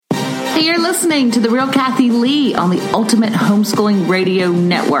Hey, you're listening to The Real Kathy Lee on the Ultimate Homeschooling Radio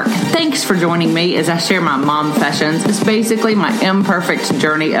Network. Thanks for joining me as I share my mom sessions. It's basically my imperfect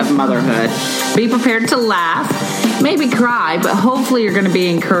journey of motherhood. Be prepared to laugh, maybe cry, but hopefully you're going to be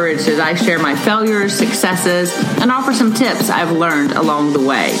encouraged as I share my failures, successes, and offer some tips I've learned along the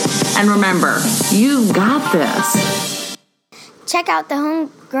way. And remember, you got this. Check out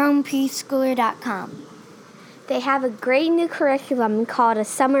thehomegrownpreschooler.com. They have a great new curriculum called A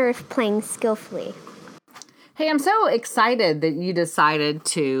Summer of Playing Skillfully. Hey, I'm so excited that you decided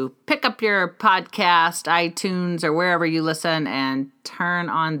to pick up your podcast, iTunes, or wherever you listen and turn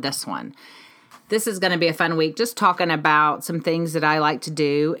on this one. This is going to be a fun week, just talking about some things that I like to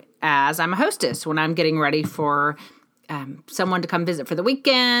do as I'm a hostess when I'm getting ready for someone to come visit for the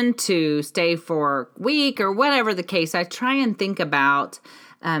weekend, to stay for a week, or whatever the case. I try and think about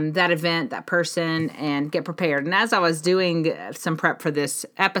that event, that person, and get prepared. And as I was doing some prep for this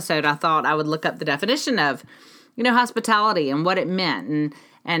episode, I thought I would look up the definition of, hospitality and what it meant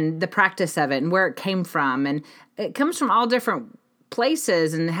and the practice of it and where it came from. And it comes from all different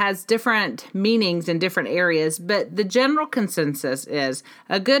places and has different meanings in different areas. But the general consensus is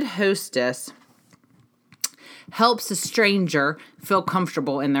a good hostess helps a stranger feel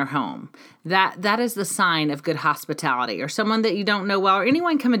comfortable in their home. That is the sign of good hospitality, or someone that you don't know well, or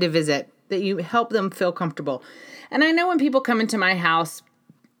anyone coming to visit, that you help them feel comfortable. And I know when people come into my house,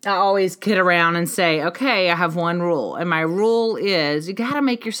 I always kid around and say, okay, I have one rule. And my rule is you got to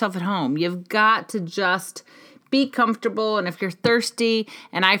make yourself at home. You've got to just be comfortable. And if you're thirsty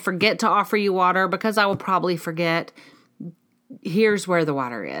and I forget to offer you water, because I will probably forget, here's where the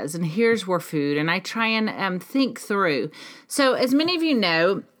water is, and here's where food, and I try and think through. So as many of you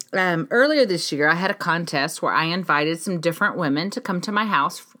know, earlier this year, I had a contest where I invited some different women to come to my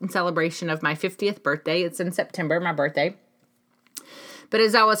house in celebration of my 50th birthday. It's in September, my birthday. But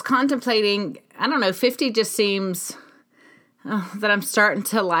as I was contemplating, 50 just seems that I'm starting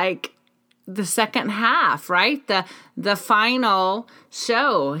to like the second half, right? The final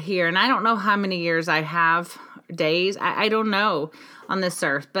show here. And I don't know how many years I have, days, I don't know, on this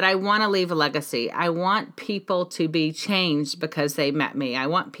earth, but I want to leave a legacy. I want people to be changed because they met me. I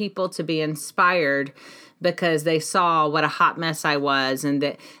want people to be inspired because they saw what a hot mess I was, and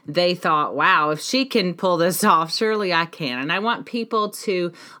that they thought, wow, if she can pull this off, surely I can. And I want people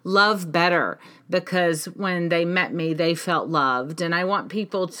to love better because when they met me, they felt loved. And I want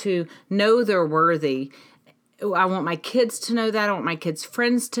people to know they're worthy. I want my kids to know that. I want my kids'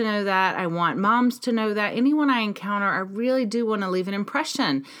 friends to know that. I want moms to know that. Anyone I encounter, I really do want to leave an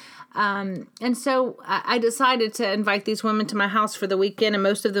impression. And so I decided to invite these women to my house for the weekend, and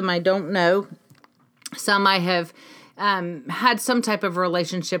most of them I don't know. Some I have had some type of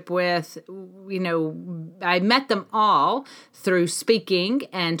relationship with. I met them all through speaking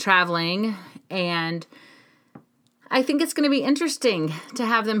and traveling, and I think it's going to be interesting to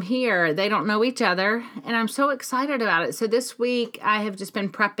have them here. They don't know each other, and I'm so excited about it. So this week, I have just been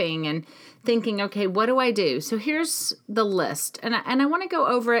prepping and thinking, okay, what do I do? So here's the list, and I want to go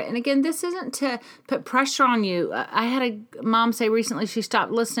over it. And again, this isn't to put pressure on you. I had a mom say recently she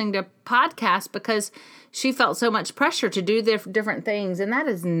stopped listening to podcasts because she felt so much pressure to do different things, and that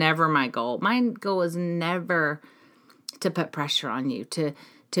is never my goal. My goal is never to put pressure on you, to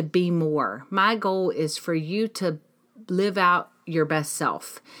be more. My goal is for you to live out your best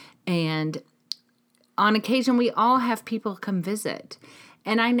self. And on occasion, we all have people come visit.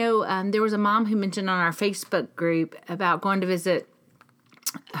 And I know there was a mom who mentioned on our Facebook group about going to visit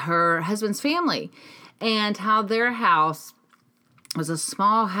her husband's family and how their house was a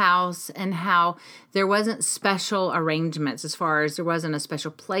small house and how there wasn't special arrangements as far as there wasn't a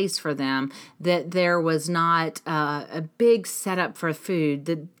special place for them, that there was not a big setup for food.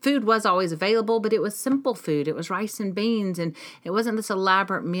 The food was always available, but it was simple food. It was rice and beans, and it wasn't this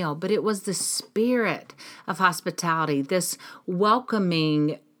elaborate meal, but it was the spirit of hospitality, this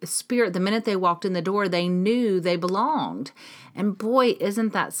welcoming spirit. The minute they walked in the door, they knew they belonged. And boy,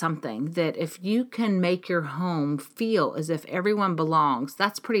 isn't that something that if you can make your home feel as if everyone belongs,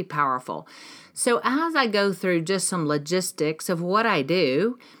 that's pretty powerful. So as I go through just some logistics of what I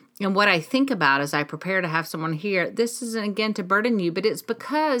do and what I think about as I prepare to have someone here, this isn't again to burden you, but it's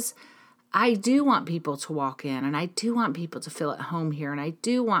because I do want people to walk in, and I do want people to feel at home here, and I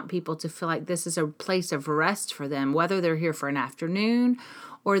do want people to feel like this is a place of rest for them, whether they're here for an afternoon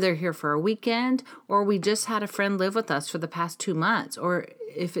or they're here for a weekend, or we just had a friend live with us for the past 2 months, or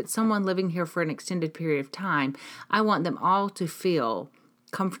if it's someone living here for an extended period of time. I want them all to feel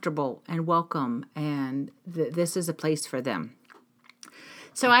comfortable and welcome, and this is a place for them.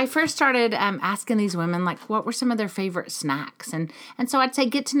 So I first started asking these women, like, what were some of their favorite snacks? And so I'd say,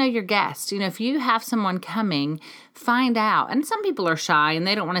 get to know your guests. If you have someone coming, find out. And some people are shy and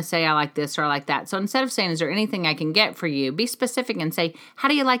they don't want to say, I like this or I like that. So instead of saying, is there anything I can get for you? Be specific and say, how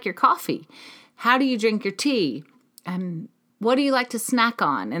do you like your coffee? How do you drink your tea? What do you like to snack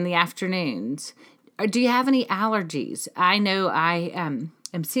on in the afternoons? Or do you have any allergies? I know I am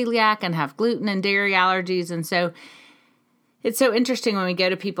celiac and have gluten and dairy allergies. And so it's so interesting when we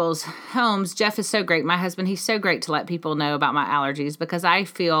go to people's homes. Jeff is so great. My husband, he's so great to let people know about my allergies because I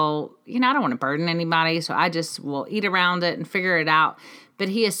feel, I don't want to burden anybody. So I just will eat around it and figure it out. But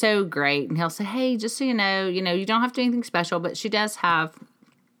he is so great. And he'll say, hey, just so you know, you don't have to do anything special, but she does have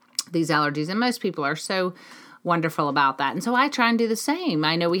these allergies. And most people are so wonderful about that. And so I try and do the same.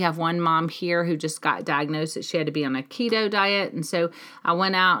 I know we have one mom here who just got diagnosed that she had to be on a keto diet. And so I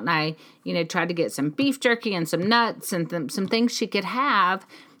went out and I, tried to get some beef jerky and some nuts and some things she could have.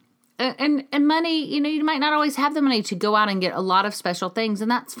 And money, you might not always have the money to go out and get a lot of special things, and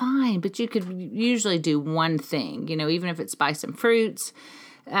that's fine. But you could usually do one thing, even if it's buy some fruit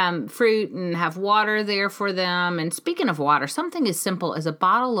and have water there for them. And speaking of water, something as simple as a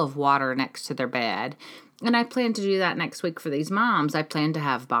bottle of water next to their bed. And I plan to do that next week for these moms. I plan to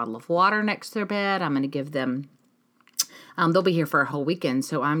have a bottle of water next to their bed. I'm going to give them, they'll be here for a whole weekend,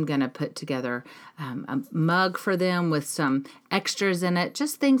 so I'm going to put together a mug for them with some extras in it,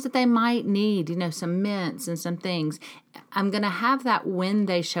 just things that they might need, some mints and some things. I'm going to have that when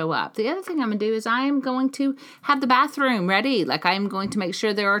they show up. The other thing I'm going to do is I am going to have the bathroom ready. Like I am going to make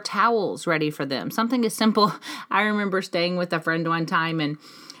sure there are towels ready for them. Something as simple. I remember staying with a friend one time and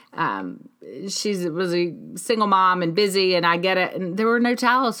she was a single mom and busy, and I get it, and there were no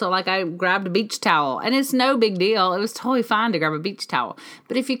towels, so I grabbed a beach towel, and it's no big deal. It was totally fine to grab a beach towel,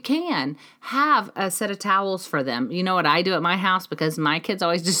 but if you can, have a set of towels for them. You know what I do at my house, because my kids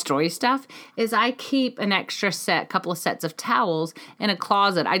always destroy stuff, is I keep an extra couple of sets of towels in a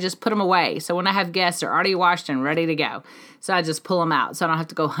closet. I just put them away, so when I have guests, they're already washed and ready to go, so I just pull them out, so I don't have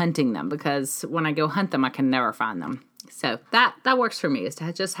to go hunting them, because when I go hunt them, I can never find them. So that works for me, is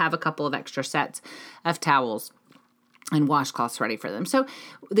to just have a couple of extra sets of towels and washcloths ready for them. So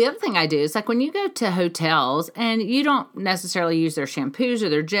the other thing I do is when you go to hotels and you don't necessarily use their shampoos or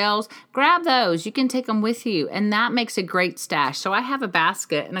their gels, grab those. You can take them with you, and that makes a great stash. So I have a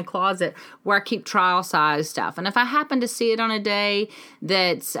basket in a closet where I keep trial size stuff. And if I happen to see it on a day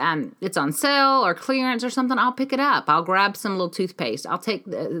that's it's on sale or clearance or something, I'll pick it up. I'll grab some little toothpaste. I'll take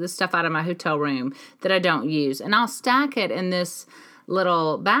the stuff out of my hotel room that I don't use, and I'll stack it in this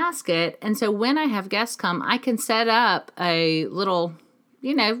little basket. And so when I have guests come, I can set up a little,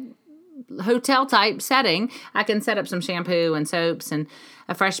 hotel type setting. I can set up some shampoo and soaps, and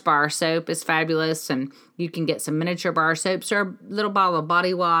a fresh bar soap is fabulous. And you can get some miniature bar soaps or a little bottle of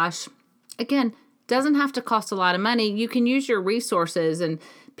body wash. Again, doesn't have to cost a lot of money. You can use your resources, and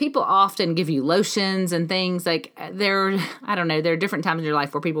people often give you lotions and things there are different times in your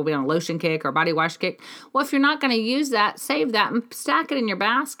life where people will be on a lotion kick or a body wash kick. Well, if you're not going to use that, save that and stack it in your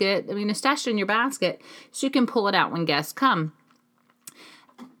basket. Stash it in your basket so you can pull it out when guests come.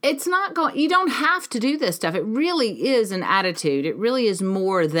 You don't have to do this stuff. It really is an attitude. It really is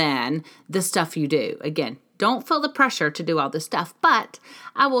more than the stuff you do. Again, don't feel the pressure to do all this stuff, but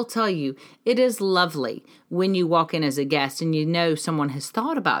I will tell you, it is lovely when you walk in as a guest and you know someone has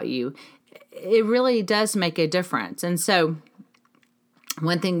thought about you. It really does make a difference. And so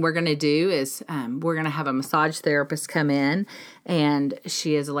one thing we're going to do is we're going to have a massage therapist come in, and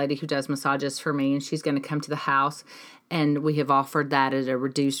she is a lady who does massages for me, and she's going to come to the house. And we have offered that at a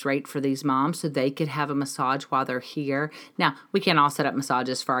reduced rate for these moms so they could have a massage while they're here. Now, we can't all set up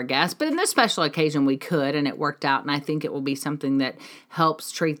massages for our guests, but in this special occasion we could, and it worked out. And I think it will be something that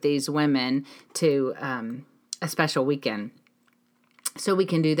helps treat these women to a special weekend. So we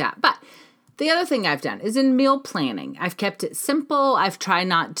can do that. But the other thing I've done is in meal planning. I've kept it simple. I've tried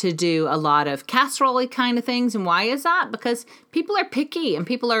not to do a lot of casserole kind of things. And why is that? Because people are picky and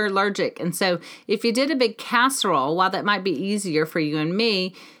people are allergic. And so if you did a big casserole, while that might be easier for you and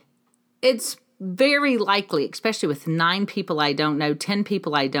me, it's very likely, especially with 9 people I don't know, 10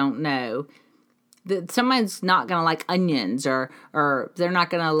 people I don't know, that someone's not going to like onions or they're not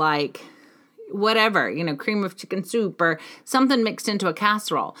going to like whatever, cream of chicken soup or something mixed into a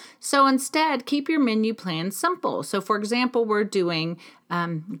casserole. So instead, keep your menu plan simple. So for example, we're doing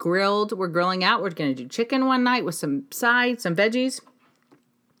we're grilling out. We're going to do chicken one night with some sides, some veggies.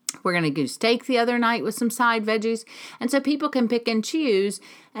 We're going to do steak the other night with some side veggies. And so people can pick and choose.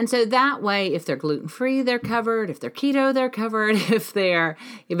 And so that way, if they're gluten-free, they're covered. If they're keto, they're covered. If they're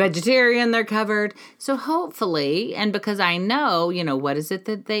vegetarian, they're covered. So hopefully, and because I know, what is it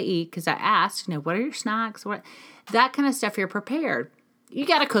that they eat? Because I asked, what are your snacks? That kind of stuff, you're prepared. You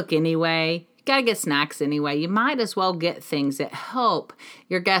got to cook anyway. You got to get snacks anyway. You might as well get things that help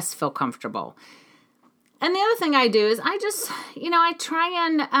your guests feel comfortable. And the other thing I do is I try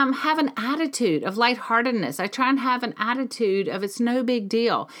and have an attitude of lightheartedness. I try and have an attitude of it's no big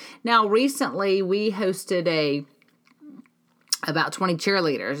deal. Now, recently we hosted about 20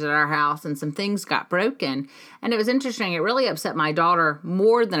 cheerleaders at our house, and some things got broken. And it was interesting. It really upset my daughter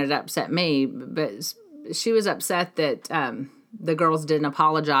more than it upset me. But she was upset that the girls didn't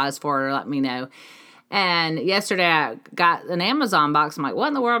apologize for her or let me know. And yesterday I got an Amazon box. I'm like, what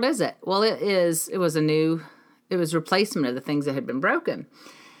in the world is it? Well, it was replacement of the things that had been broken.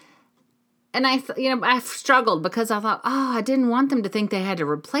 And I struggled because I thought, I didn't want them to think they had to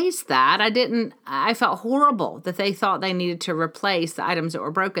replace that. I felt horrible that they thought they needed to replace the items that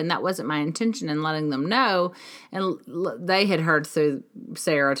were broken. That wasn't my intention in letting them know. And they had heard through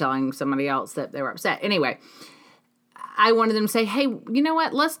Sarah telling somebody else that they were upset. Anyway, I wanted them to say, hey, you know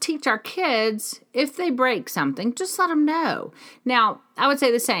what? Let's teach our kids, if they break something, just let them know. Now, I would say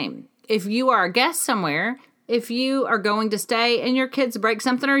the same. If you are a guest somewhere, if you are going to stay and your kids break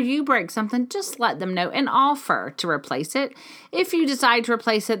something or you break something, just let them know and offer to replace it. If you decide to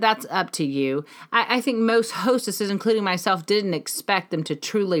replace it, that's up to you. I think most hostesses, including myself, didn't expect them to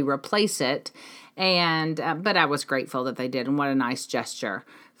truly replace it. But I was grateful that they did, and what a nice gesture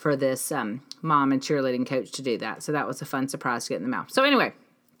for this mom and cheerleading coach to do that. So that was a fun surprise to get in the mouth. So anyway,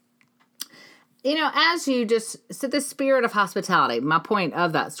 as you just said, the spirit of hospitality, my point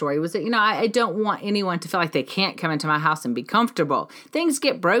of that story was that, I don't want anyone to feel like they can't come into my house and be comfortable. Things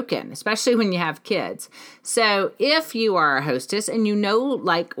get broken, especially when you have kids. So if you are a hostess and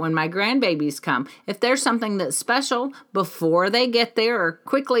like when my grandbabies come, if there's something that's special before they get there or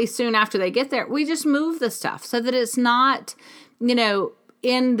quickly soon after they get there, we just move the stuff so that it's not,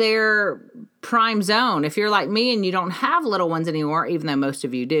 in their prime zone. If you're like me and you don't have little ones anymore, even though most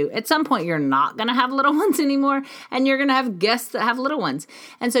of you do, at some point you're not going to have little ones anymore, and you're going to have guests that have little ones.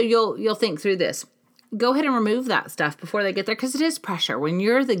 And so you'll think through this. Go ahead and remove that stuff before they get there, because it is pressure. When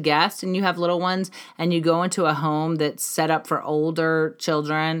you're the guest and you have little ones and you go into a home that's set up for older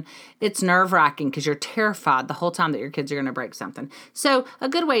children, it's nerve-wracking because you're terrified the whole time that your kids are going to break something. So a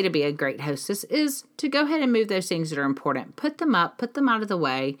good way to be a great hostess is to go ahead and move those things that are important. Put them up, put them out of the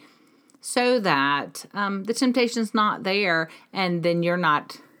way so that the temptation's not there, and then you're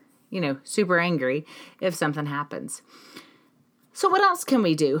not, super angry if something happens. So what else can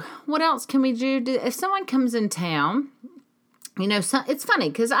we do? What else can we do? If someone comes in town, it's funny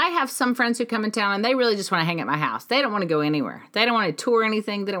because I have some friends who come in town and they really just want to hang at my house. They don't want to go anywhere. They don't want to tour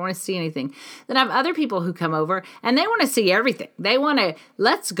anything. They don't want to see anything. Then I have other people who come over and they want to see everything. They want to,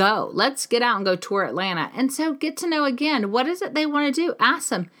 let's go. Let's get out and go tour Atlanta. And so get to know again, what is it they want to do? Ask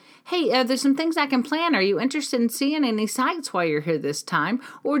them, hey, there's some things I can plan. Are you interested in seeing any sights while you're here this time?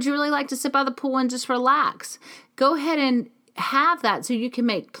 Or would you really like to sit by the pool and just relax? Go ahead and have that so you can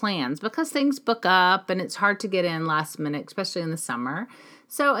make plans, because things book up and it's hard to get in last minute, especially in the summer.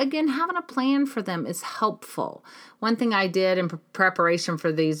 So again, having a plan for them is helpful. One thing I did in preparation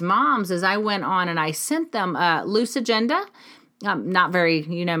for these moms is I went on and I sent them a loose agenda. Not very,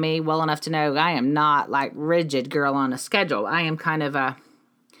 me well enough to know I am not like rigid girl on a schedule. I am kind of a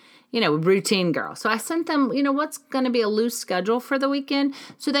routine girl. So I sent them, what's going to be a loose schedule for the weekend,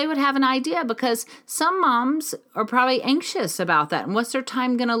 so they would have an idea, because some moms are probably anxious about that and what's their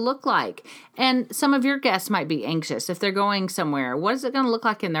time going to look like. And some of your guests might be anxious if they're going somewhere. What is it going to look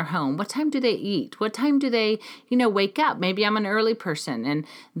like in their home? What time do they eat? What time do they, wake up? Maybe I'm an early person and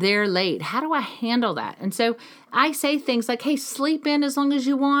they're late. How do I handle that? And so I say things like, hey, sleep in as long as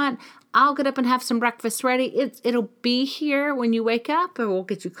you want. I'll get up and have some breakfast ready. It'll be here when you wake up, or we'll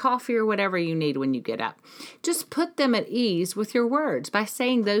get you coffee or whatever you need when you get up. Just put them at ease with your words by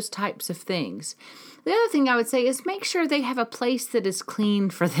saying those types of things. The other thing I would say is make sure they have a place that is clean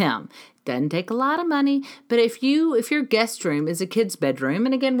for them. Doesn't take a lot of money, but if your guest room is a kid's bedroom,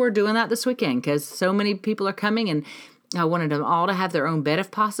 and again, we're doing that this weekend because so many people are coming, and I wanted them all to have their own bed if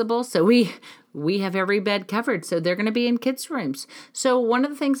possible. So we have every bed covered. So they're going to be in kids' rooms. So one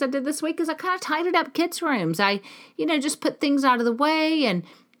of the things I did this week is I kind of tidied up kids' rooms. I, just put things out of the way and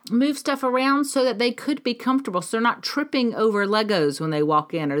move stuff around so that they could be comfortable. So they're not tripping over Legos when they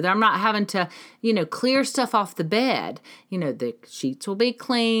walk in, or they're not having to, clear stuff off the bed. The sheets will be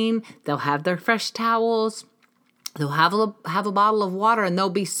clean. They'll have their fresh towels. They'll have a bottle of water, and there'll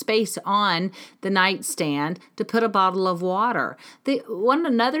be space on the nightstand to put a bottle of water.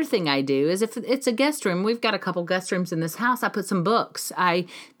 Another thing I do is if it's a guest room, we've got a couple guest rooms in this house, I put some books. I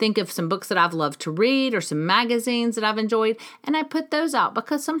think of some books that I've loved to read or some magazines that I've enjoyed, and I put those out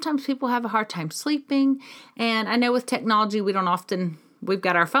because sometimes people have a hard time sleeping. And I know with technology, we've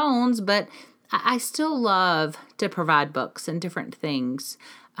got our phones, but I still love to provide books and different things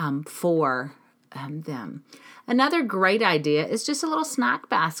for them. Another great idea is just a little snack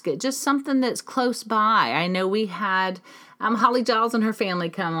basket, just something that's close by. I know we had Holly Giles and her family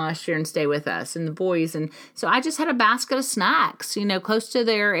come last year and stay with us and the boys. And so I just had a basket of snacks, close to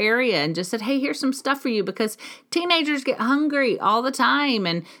their area and just said, hey, here's some stuff for you, because teenagers get hungry all the time.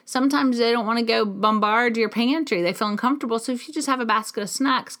 And sometimes they don't want to go bombard your pantry. They feel uncomfortable. So if you just have a basket of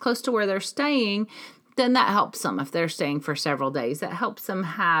snacks close to where they're staying, then that helps them. If they're staying for several days, that helps them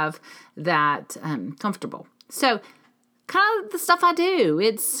have that comfortable. So kind of the stuff I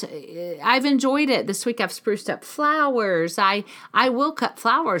do. I've enjoyed it. This week I've spruced up flowers. I will cut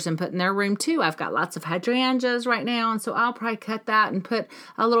flowers and put in their room too. I've got lots of hydrangeas right now, and so I'll probably cut that and put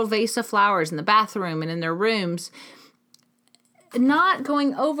a little vase of flowers in the bathroom and in their rooms. Not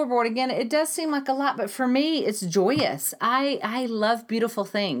going overboard. Again, it does seem like a lot, but for me, it's joyous. I love beautiful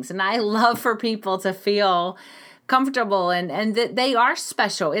things, and I love for people to feel comfortable and that they are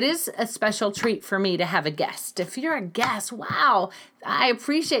special. It is a special treat for me to have a guest. If you're a guest, wow, I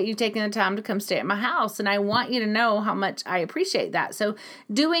appreciate you taking the time to come stay at my house, and I want you to know how much I appreciate that. So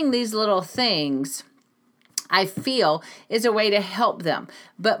doing these little things, I feel, is a way to help them.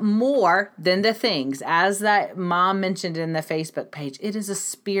 But more than the things, as that mom mentioned in the Facebook page, it is a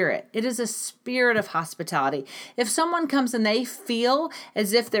spirit. It is a spirit of hospitality. If someone comes and they feel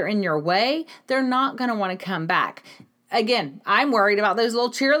as if they're in your way, they're not going to want to come back. Again, I'm worried about those little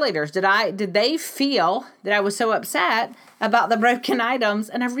cheerleaders. Did they feel that I was so upset about the broken items?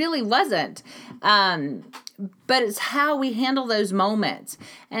 And I really wasn't. But it's how we handle those moments.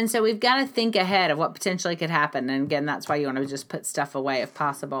 And so we've got to think ahead of what potentially could happen. And again, that's why you want to just put stuff away if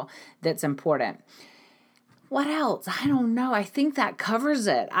possible that's important. What else? I don't know. I think that covers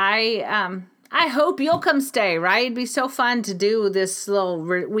it. I hope you'll come stay, right? It'd be so fun to do this little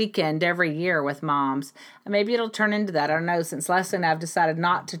weekend every year with moms. Maybe it'll turn into that. I don't know. Since Leslie and I have decided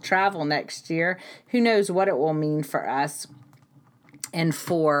not to travel next year, who knows what it will mean for us and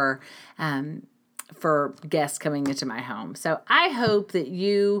for guests coming into my home. So I hope that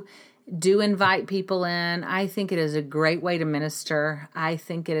you do invite people in. I think it is a great way to minister. I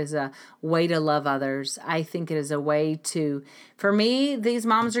think it is a way to love others. I think it is a way for me, these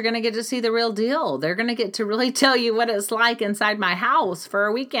moms are going to get to see the real deal. They're going to get to really tell you what it's like inside my house for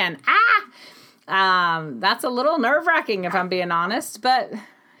a weekend. That's a little nerve-wracking if I'm being honest, but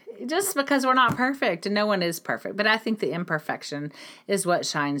just because we're not perfect, and no one is perfect. But I think the imperfection is what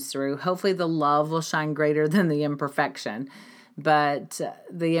shines through. Hopefully the love will shine greater than the imperfection. But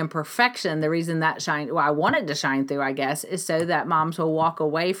the imperfection, the reason that I want it to shine through, I guess, is so that moms will walk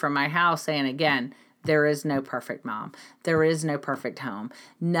away from my house saying, again, there is no perfect mom. There is no perfect home.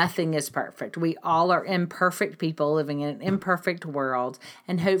 Nothing is perfect. We all are imperfect people living in an imperfect world,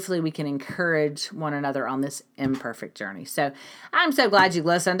 and hopefully we can encourage one another on this imperfect journey. So I'm so glad you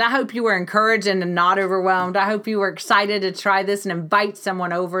listened. I hope you were encouraged and not overwhelmed. I hope you were excited to try this and invite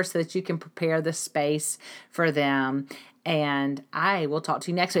someone over so that you can prepare the space for them. And I will talk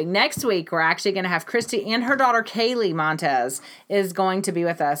to you next week. Next week, we're actually going to have Christy and her daughter, Kaylee Montez, is going to be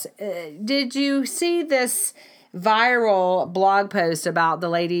with us. Did you see this viral blog post about the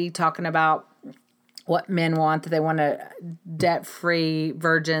lady talking about what men want? That they want a debt-free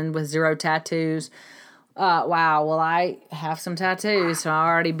virgin with 0 tattoos. Wow. Well, I have some tattoos, so I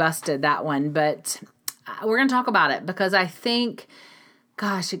already busted that one. But we're going to talk about it because I think,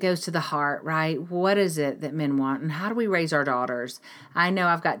 gosh, it goes to the heart, right? What is it that men want, and how do we raise our daughters? I know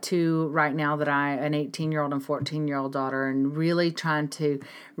I've got 2 right now an 18-year-old and 14-year-old daughter, and really trying to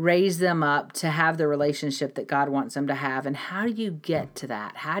raise them up to have the relationship that God wants them to have. And how do you get to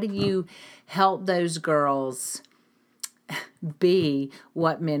that? How do you help those girls be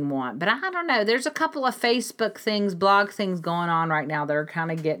what men want? But I don't know. There's a couple of Facebook things, blog things going on right now that are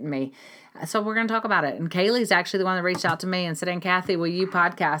kind of getting me. So we're going to talk about it. And Kaylee's actually the one that reached out to me and said, and Kathy, will you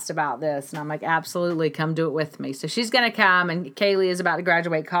podcast about this? And I'm like, absolutely, come do it with me. So she's going to come, and Kaylee is about to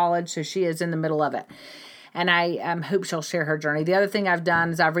graduate college, so she is in the middle of it. And I hope she'll share her journey. The other thing I've done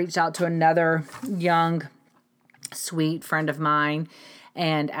is I've reached out to another young, sweet friend of mine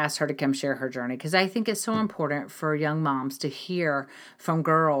and asked her to come share her journey, because I think it's so important for young moms to hear from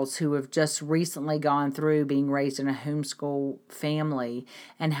girls who have just recently gone through being raised in a homeschool family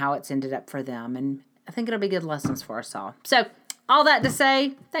and how it's ended up for them. I think it'll be good lessons for us all. So all that to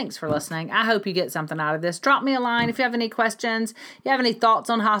say, thanks for listening. I hope you get something out of this. Drop me a line if you have any questions, you have any thoughts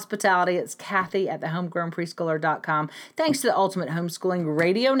on hospitality. It's Kathy at thehomegrownpreschooler.com. Thanks to the Ultimate Homeschooling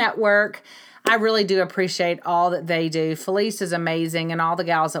Radio Network. I really do appreciate all that they do. Felice is amazing, and all the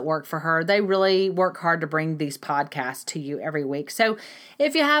gals that work for her. They really work hard to bring these podcasts to you every week. So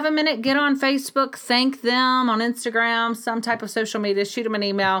if you have a minute, get on Facebook, thank them on Instagram, some type of social media, shoot them an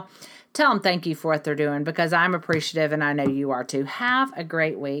email. Tell them thank you for what they're doing, because I'm appreciative and I know you are too. Have a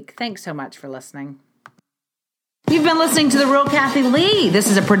great week. Thanks so much for listening. You've been listening to The Real Kathy Lee.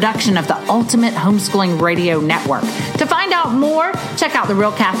 This is a production of the Ultimate Homeschooling Radio Network. To find out more, check out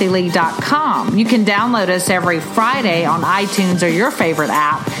therealkathylee.com. You can download us every Friday on iTunes or your favorite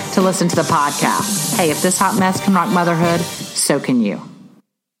app to listen to the podcast. Hey, if this hot mess can rock motherhood, so can you.